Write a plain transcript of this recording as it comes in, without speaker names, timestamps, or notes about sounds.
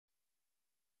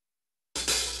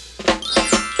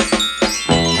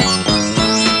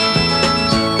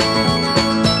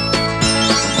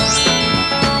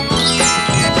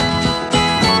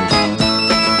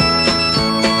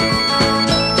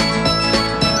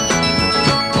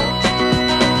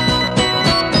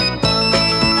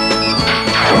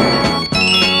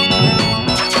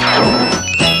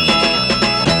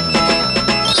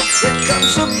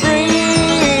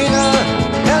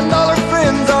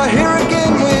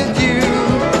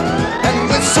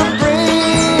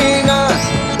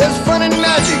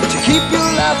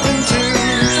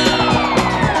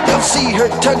see her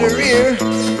tug her ear,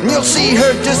 and you'll see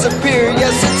her disappear.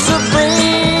 Yes, it's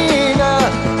Sabrina,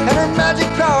 and her magic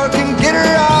power can get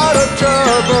her out of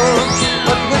trouble.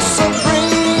 But with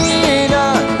Sabrina,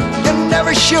 you're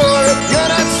never sure if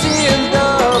you're not seeing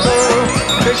double.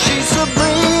 'Cause she's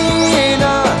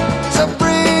Sabrina,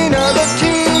 Sabrina the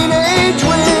teenage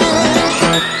witch.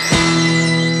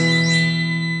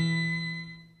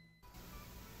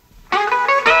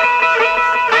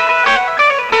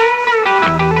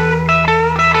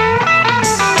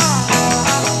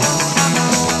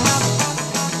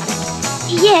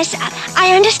 Yes,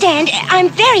 I understand. I'm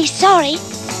very sorry.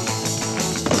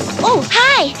 Oh,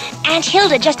 hi. Aunt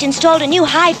Hilda just installed a new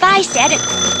hi-fi set.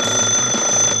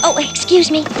 Oh, excuse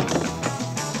me.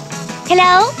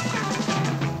 Hello?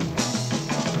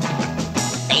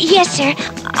 Yes, sir.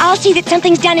 I'll see that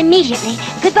something's done immediately.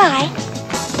 Goodbye.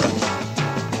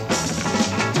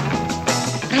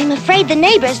 I'm afraid the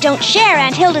neighbors don't share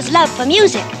Aunt Hilda's love for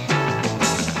music.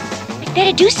 I'd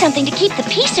better do something to keep the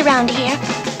peace around here.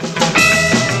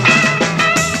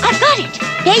 I've got it!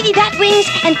 Baby bat wings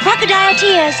and crocodile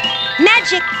tears.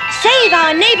 Magic, save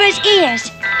our neighbors'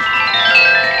 ears.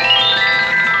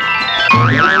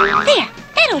 There,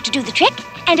 that ought to do the trick.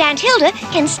 And Aunt Hilda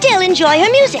can still enjoy her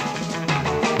music.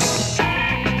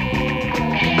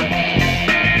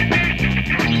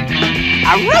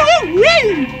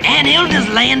 Aunt Hilda's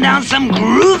laying down some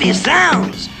groovy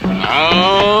sounds.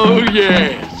 Oh,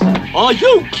 yes. Are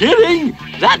you kidding?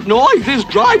 That noise is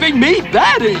driving me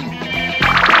batty.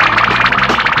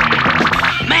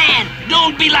 Man,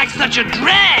 don't be like such a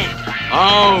drag.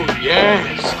 Oh,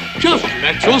 yes. Just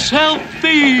let yourself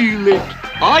feel it.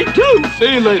 I do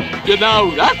feel it, you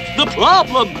know. That's the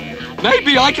problem.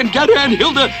 Maybe I can get Aunt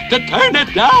Hilda to turn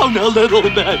it down a little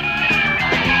bit.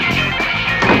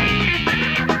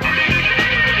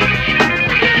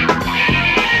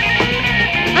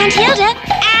 Aunt Hilda!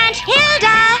 Aunt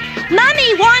Hilda!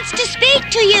 Mommy wants to speak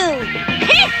to you.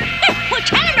 Well,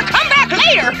 tell him to come back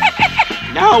later.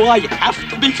 Now I have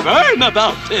to be firm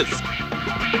about this.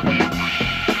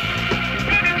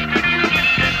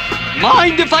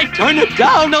 Mind if I turn it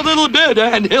down a little bit,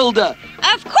 Aunt Hilda?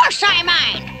 Of course I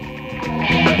mind.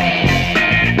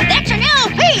 That's an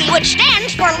LP, which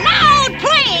stands for loud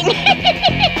playing.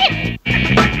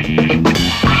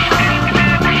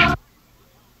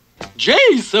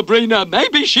 Gee, Sabrina,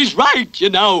 maybe she's right, you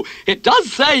know. It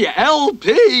does say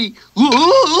LP.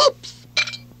 Oops.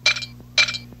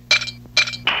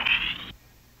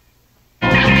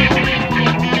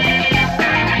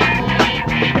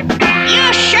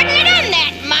 You shouldn't have done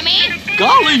that, Mummy.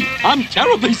 Golly, I'm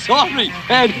terribly sorry.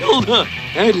 Aunt Hilda,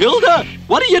 Aunt Hilda,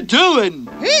 what are you doing?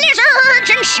 Lizards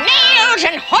and snails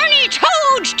and horny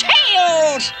toads'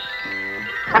 tails.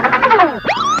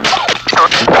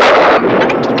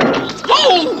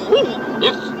 Oh,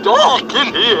 it's dark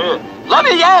in here. Let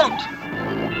me out.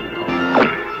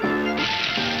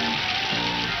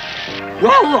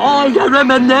 Well, I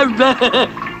never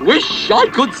wish I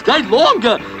could stay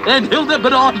longer, Aunt Hilda,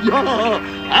 but I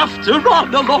have to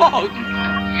run along.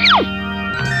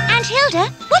 Aunt Hilda,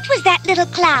 what was that little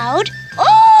cloud?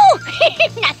 Oh,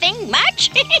 nothing much.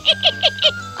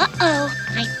 Uh-oh,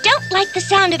 I don't like the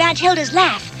sound of Aunt Hilda's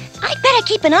laugh. I'd better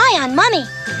keep an eye on Mummy.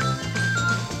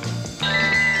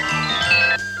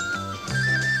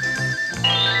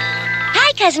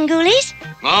 Hi, Cousin Goolies.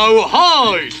 Oh,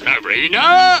 hi,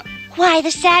 Sabrina. Why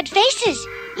the sad faces?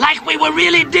 Like we were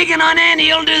really digging on Aunt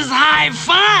Hilda's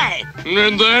hi-fi.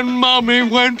 And then Mommy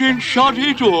went and shut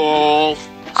it off.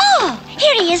 Oh,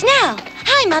 here he is now.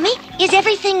 Hi, Mummy. Is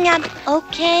everything,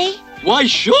 okay? Why,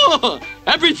 sure.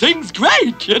 Everything's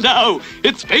great, you know.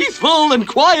 It's peaceful and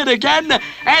quiet again,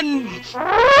 and...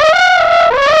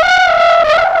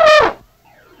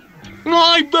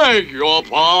 I beg your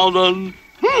pardon.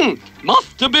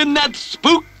 Must have been that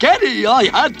spaghetti I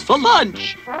had for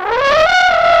lunch.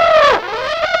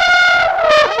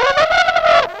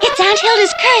 It's Aunt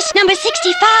Hilda's curse, number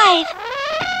 65.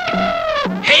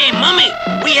 Hey, Mummy,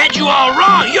 we had you all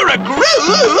wrong. You're a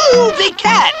groovy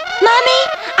cat. Mommy,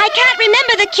 I can't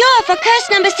remember the cure for curse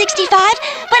number 65,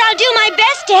 but I'll do my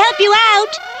best to help you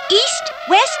out. East,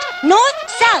 west, north,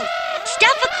 south.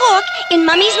 Stuff a cork in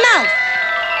Mummy's mouth.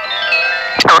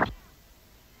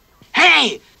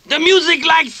 Hey, the music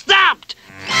like stopped.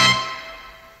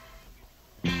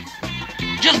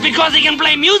 Just because he can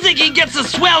play music, he gets a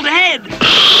swelled head.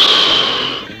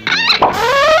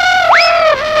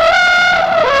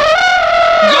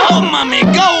 Go, Mummy,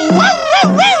 go! Woo, woo,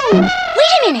 woo!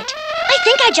 Wait a minute. I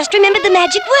think I just remembered the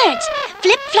magic words.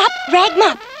 Flip, flop, rag,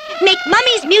 mop. Make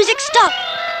Mummy's music stop.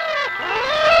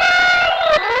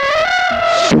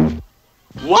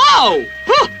 Wow!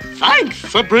 Thanks,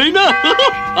 Sabrina.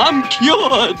 I'm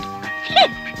cured.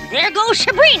 There goes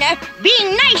Sabrina,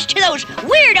 being nice to those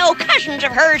weirdo cousins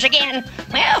of hers again.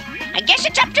 Well, I guess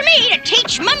it's up to me to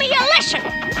teach Mummy a lesson.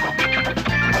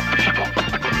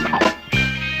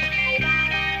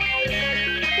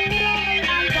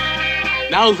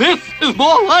 Now this is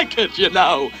more like it, you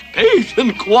know. Peace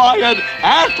and quiet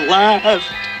at last.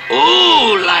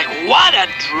 Ooh, like what a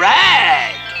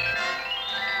drag.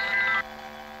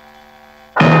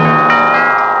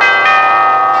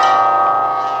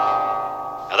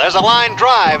 There's a line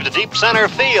drive to deep center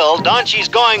field. Archie's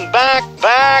going back,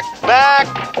 back, back.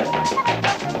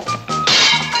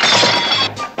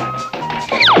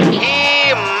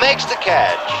 He makes the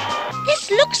catch. This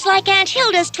looks like Aunt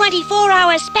Hilda's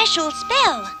 24-hour special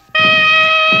spell.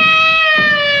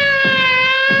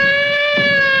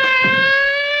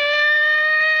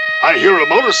 I hear a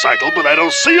motorcycle, but I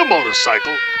don't see a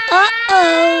motorcycle.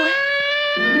 Uh-oh.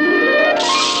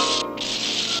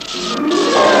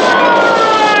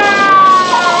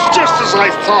 Just as I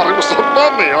thought, it was a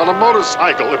mummy on a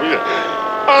motorcycle.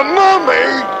 A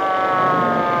mummy?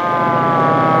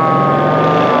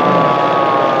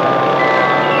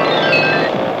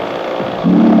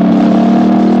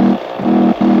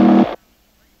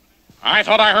 I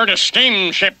thought I heard a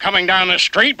steamship coming down the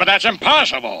street, but that's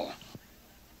impossible.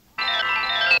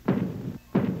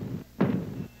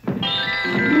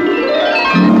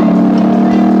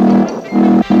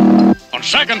 On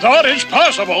second thought, it's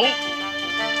possible.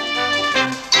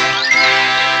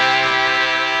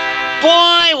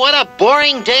 Boy, what a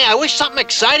boring day. I wish something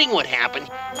exciting would happen.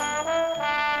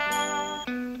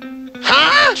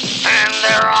 Huh? And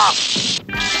they're off.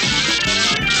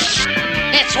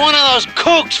 It's one of those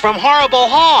kooks from Horrible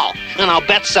Hall. And I'll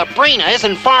bet Sabrina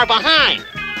isn't far behind.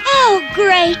 Oh,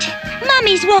 great.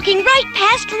 Mummy's walking right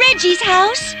past Reggie's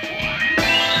house.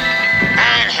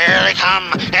 And here they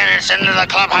come, and it's into the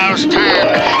clubhouse 10.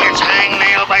 It's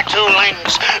hangnailed by 2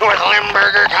 links, with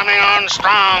Limburger coming on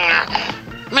strong.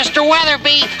 Mr.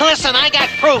 Weatherby, listen, I got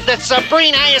proof that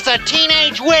Sabrina is a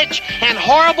teenage witch and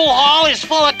Horrible Hall is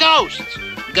full of ghosts.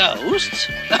 Ghosts?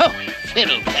 Oh,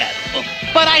 fiddle-faddle.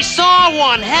 But I saw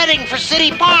one heading for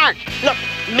City Park. Look,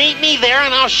 meet me there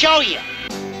and I'll show you.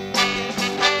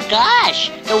 Gosh,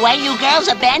 the way you girls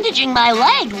are bandaging my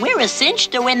leg, we're a cinch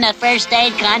to win the first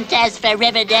aid contest for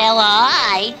Riverdale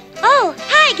High. Oh,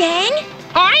 hi, gang.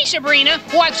 Hi, Sabrina.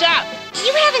 What's up?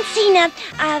 You haven't seen a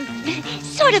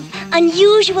sort of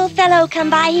unusual fellow come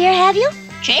by here, have you?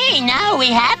 Gee, no, we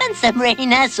haven't,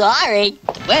 Sabrina. Sorry.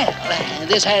 Well,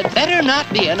 this had better not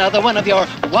be another one of your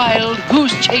wild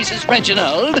goose chases,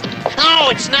 Reginald. No,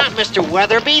 it's not, Mr.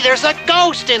 Weatherby. There's a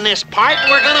ghost in this part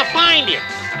and we're gonna find him.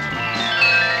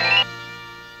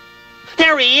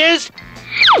 There he is.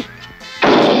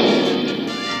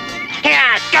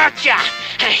 Yeah, gotcha.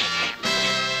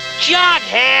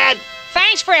 Jughead.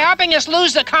 Thanks for helping us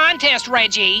lose the contest,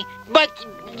 Reggie. But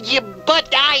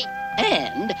I...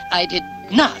 And I did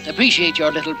not appreciate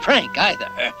your little prank either.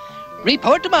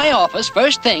 Report to my office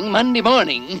first thing Monday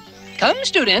morning. Come,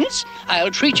 students.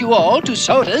 I'll treat you all to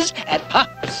sodas at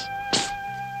Pops.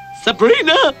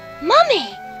 Sabrina!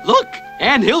 Mummy! Look,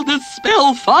 Aunt Hilda's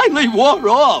spell finally wore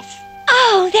off.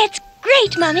 Oh, that's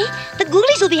great, Mummy. The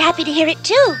Ghoulies will be happy to hear it,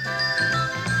 too.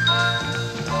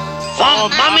 For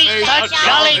Mummy's a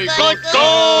jolly good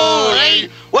ghoulie,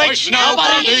 which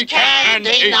nobody can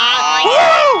deny.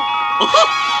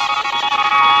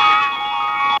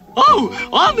 Oh,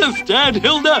 honest, Aunt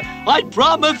Hilda, I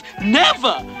promise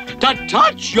never to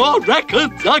touch your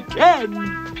records again.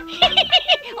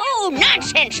 Oh,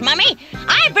 nonsense, Mummy.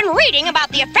 I've been reading about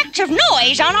the effects of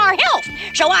noise on our health,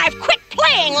 so I've quit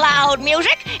playing loud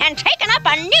music and taken up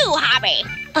a new hobby.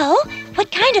 Oh?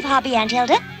 What kind of hobby, Aunt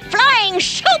Hilda? Flying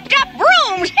souped-up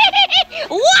brooms.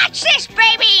 Watch this,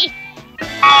 baby.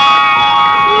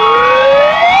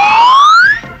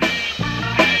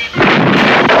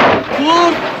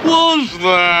 What was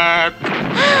that?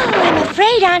 Oh, I'm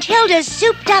afraid Aunt Hilda's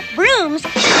souped-up brooms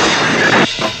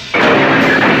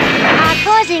are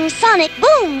causing sonic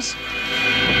booms.